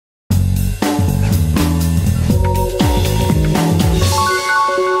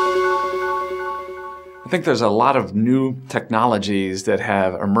think there's a lot of new technologies that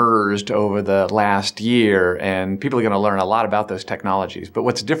have emerged over the last year, and people are going to learn a lot about those technologies. But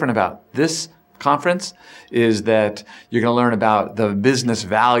what's different about this conference is that you're going to learn about the business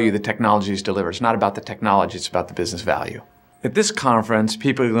value the technologies deliver. It's not about the technology, it's about the business value. At this conference,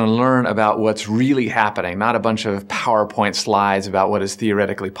 people are going to learn about what's really happening, not a bunch of PowerPoint slides about what is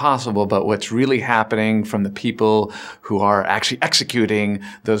theoretically possible, but what's really happening from the people who are actually executing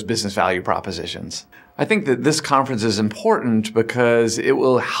those business value propositions. I think that this conference is important because it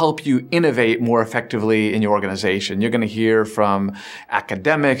will help you innovate more effectively in your organization. You're going to hear from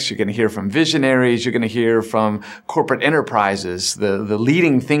academics, you're going to hear from visionaries, you're going to hear from corporate enterprises, the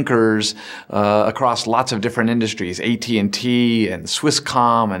leading thinkers across lots of different industries, AT&T and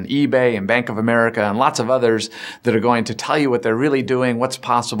Swisscom and eBay and Bank of America and lots of others that are going to tell you what they're really doing, what's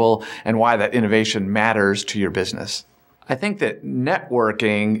possible, and why that innovation matters to your business. I think that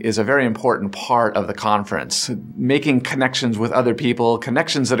networking is a very important part of the conference. Making connections with other people,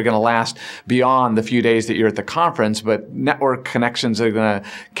 connections that are going to last beyond the few days that you're at the conference, but network connections that are going to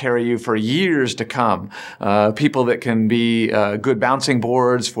carry you for years to come. People that can be good bouncing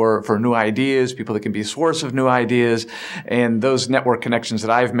boards for new ideas, people that can be a source of new ideas, and those network connections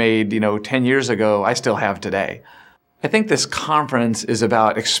that I've made, 10 years ago, I still have today. I think this conference is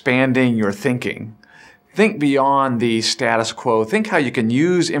about expanding your thinking. Think beyond the status quo. Think how you can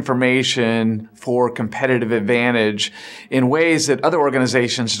use information for competitive advantage in ways that other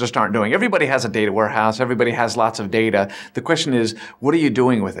organizations just aren't doing. Everybody has a data warehouse. Everybody has lots of data. The question is, what are you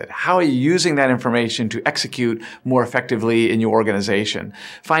doing with it? How are you using that information to execute more effectively in your organization?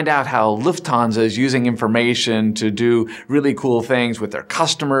 Find out how Lufthansa is using information to do really cool things with their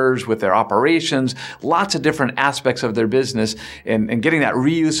customers, with their operations, lots of different aspects of their business, and getting that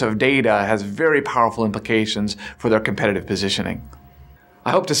reuse of data has very powerful implications for their competitive positioning. I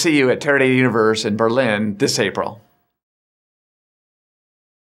hope to see you at Teradata Universe in Berlin this April.